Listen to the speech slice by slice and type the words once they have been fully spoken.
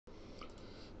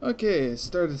Okay,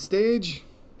 start of the stage.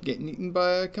 Getting eaten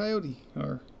by a coyote.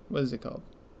 Or, what is it called?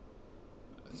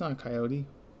 It's not a coyote.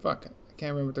 Fuck, I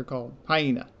can't remember what they're called.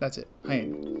 Hyena, that's it.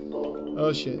 Hyena.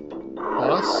 Oh shit.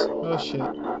 Boss? Oh shit.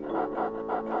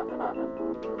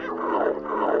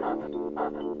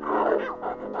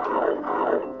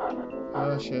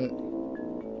 Oh shit.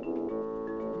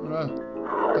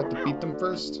 Got to beat them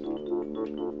first.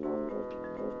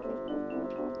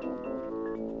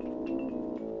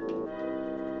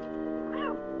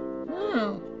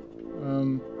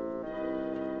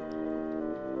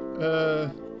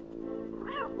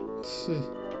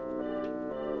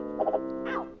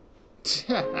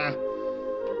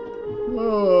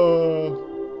 Whoa.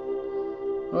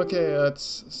 Okay,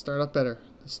 let's start up better.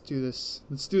 Let's do this.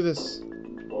 Let's do this.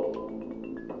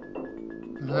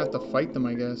 I have to fight them,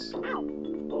 I guess.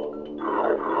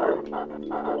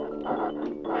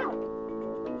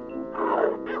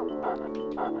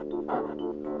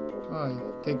 Oh, I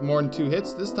take more than 2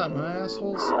 hits this time, huh,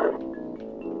 assholes?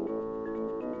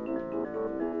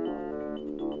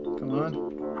 Come on.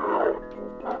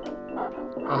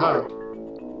 Aha.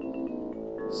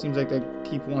 Seems like they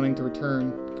keep wanting to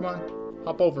return. Come on.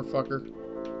 Hop over, fucker.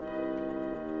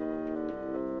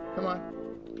 Come on.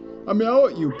 I meow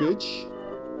at you, bitch.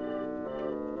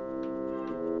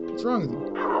 What's wrong with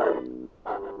you?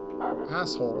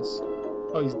 Assholes.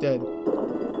 Oh, he's dead.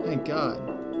 Thank God.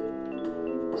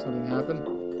 Something happened?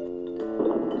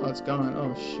 Oh, it's gone.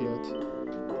 Oh, shit.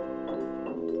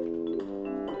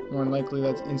 More than likely,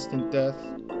 that's instant death.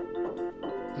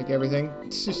 Like everything.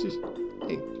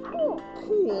 Hey.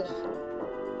 Cool.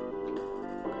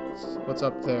 What's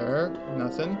up there?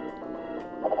 Nothing.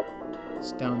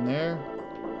 It's down there.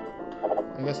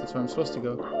 I guess that's where I'm supposed to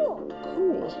go.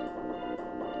 Cool.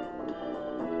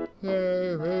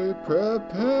 Very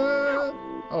prepared.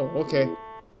 Oh, okay.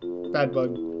 Bad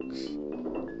bug.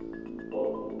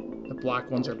 The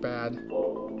black ones are bad.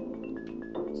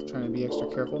 Just trying to be extra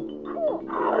careful.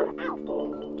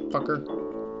 Fucker.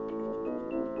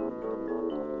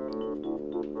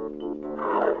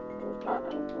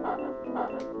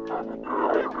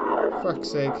 Fuck's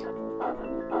sake.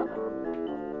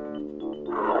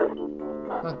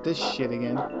 Not this shit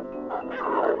again.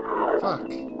 Fuck.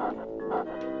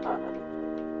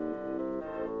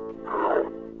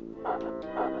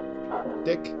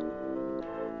 Dick.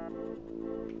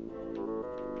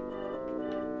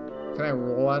 Can I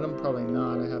roll at him? Probably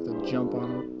not. I have to jump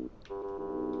on him.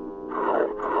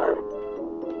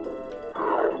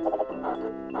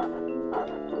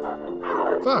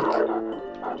 Fuck!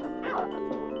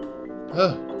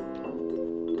 Ugh.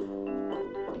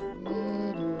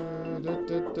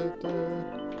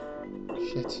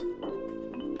 Shit.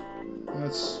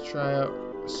 Let's try out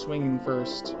swinging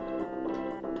first.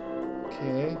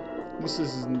 Okay. This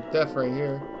isn't death right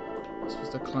here. I'm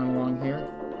supposed to climb along here.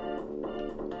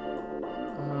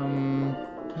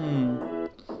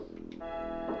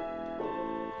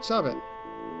 Stop it.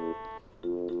 I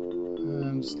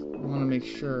just want to make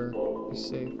sure be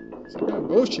safe.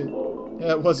 Oh shit!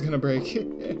 Yeah, it was gonna break.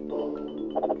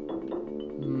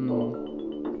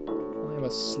 Only have a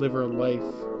sliver of life.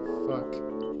 Fuck.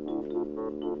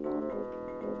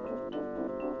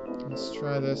 Let's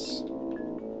try this.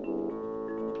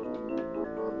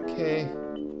 Okay.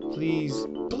 Please.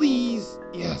 Please!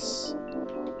 Yes!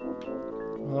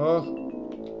 Oh.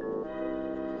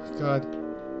 God.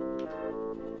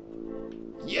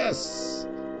 Yes!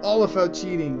 All without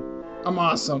cheating. I'm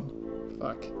awesome.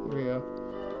 Fuck. Here we go.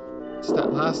 Just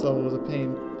that last level was a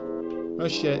pain. Oh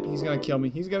shit. He's gonna kill me.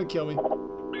 He's gonna kill me.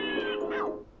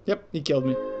 Yep, he killed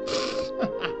me.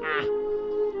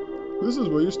 This is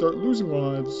where you start losing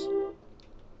lives.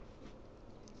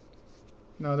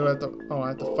 No, do I have to... Oh, I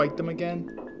have to fight them again?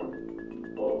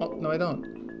 Oh, no I don't.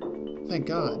 Thank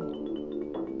God.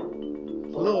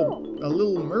 A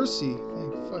little mercy.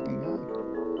 Thank fucking God.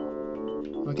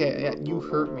 Okay, yeah, you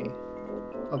hurt me.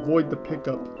 Avoid the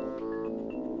pickup.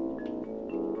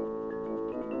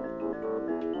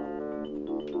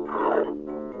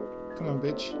 Come on,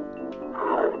 bitch.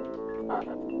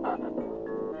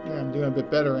 Yeah, I'm doing a bit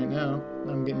better right now.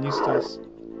 I'm getting used to this.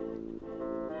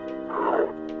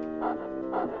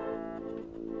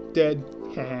 Dead.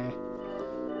 Haha.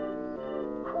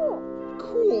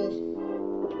 Cool.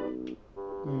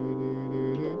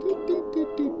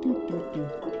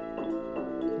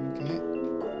 Okay.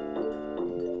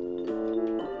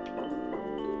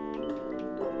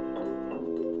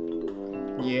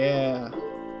 Yeah.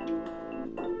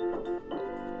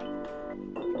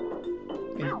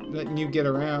 And letting you get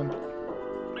around.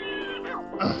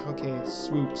 Ugh, okay,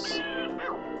 swoops.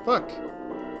 Fuck.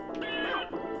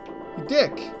 You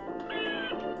dick.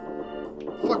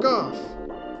 Fuck off!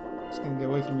 Just gonna get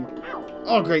away from you.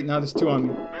 Oh great, now there's two on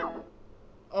me.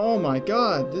 Oh my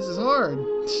god, this is hard.